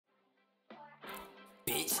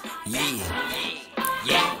bitch. Yeah.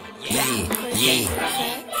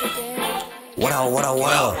 What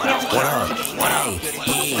up?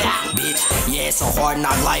 Hey, yeah, bitch. Yeah, it's a hard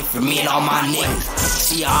knock life for me and all my niggas.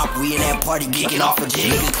 See up, we in that party geeking off a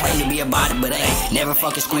jig. Niggas claim to be about it, but ain't never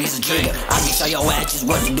fucking squeeze the trigger. I can show your ass just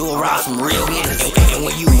what to do around some real hitters. And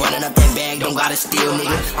when you running up that bag, don't gotta steal,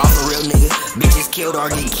 nigga. I'm a real nigga. Bitches killed or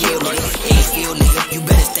get killed, nigga. Ain't still, nigga. You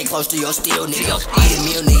better stay close to your steel, nigga. Eat a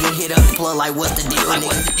meal, nigga. Hit up the plug like what's the deal,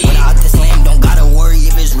 nigga. When I out the slam, don't gotta worry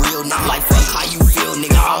if it's real, nigga. Like fuck how you feel,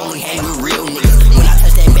 nigga. I only hang with real niggas. When I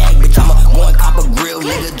touch that bag, bitch, I'ma go and cop a grill,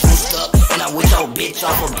 nigga. Juiced up, and I'm with your bitch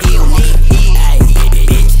off a pill, nigga. Hey,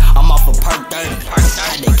 bitch, I'm off a perk 30.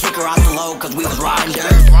 Had to kick her out the load cause we was riding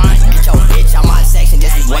dirty. Get your bitch out my section,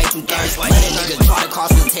 this is way too thirsty. Let a nigga try to cross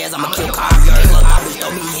the Tezz, I'ma kill KRGK. Look, I bitch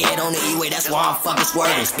throw me head on the E-way, that's why I'm fucking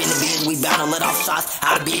swerving. Spin the beans, we bound to let off shots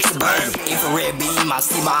out of big suburban. Infrared beam, I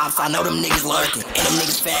see my ops, I know them niggas lurking. And them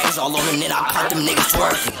niggas fags all on the net, I caught them niggas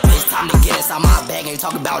twerking. It's time to get inside my bag, ain't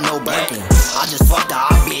talking about no Birkin. I just fucked the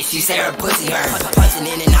hot bitch, she said her pussy hurt. Punching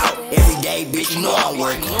in and out every day, bitch, you know I'm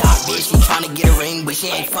working. Top bitch, she tryna get a ring, but she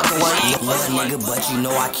ain't fucking working. Little nigga, but you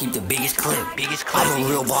know I keep the biggest clip. I'm a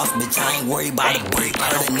real boss, bitch, I ain't worried about a brick.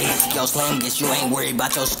 Heard a nigga take your slam, guess you ain't worried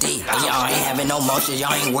about your stick. Y'all ain't having no motion,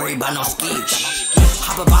 y'all ain't worried about no skis.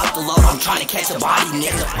 Hop about the load, I'm trying to catch a body,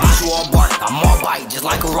 nigga. Bitch, you all bark, I'm all bite, just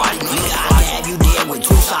like a roddy, nigga. I can have you dead with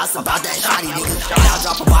 2 shots about that shotty, nigga. And I'll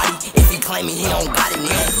drop a body if he claiming he don't got it,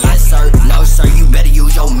 nigga. Yes, sir, no, sir, you better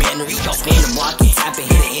use your manners. Spin the block and tap and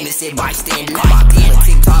hit an innocent bystander. My people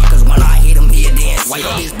TikTok, cause when I hit him, he a dance. White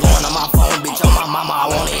bitch blowing on my phone, bitch, on my mama, I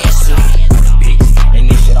wanna answer. Bitch, and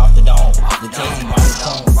this shit off the dome. The Tezzy on the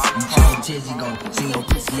cone. You tell Tizzy gon' see your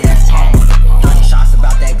pussy ass home. 100 shots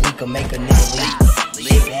about that gleek make a nigga leak.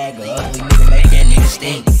 Lit bag or ugly nigga make that nigga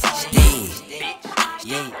stink.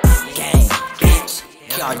 Yeah, gang, bitch,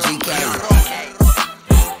 KRGK.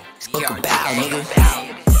 Book a bow,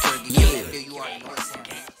 nigga.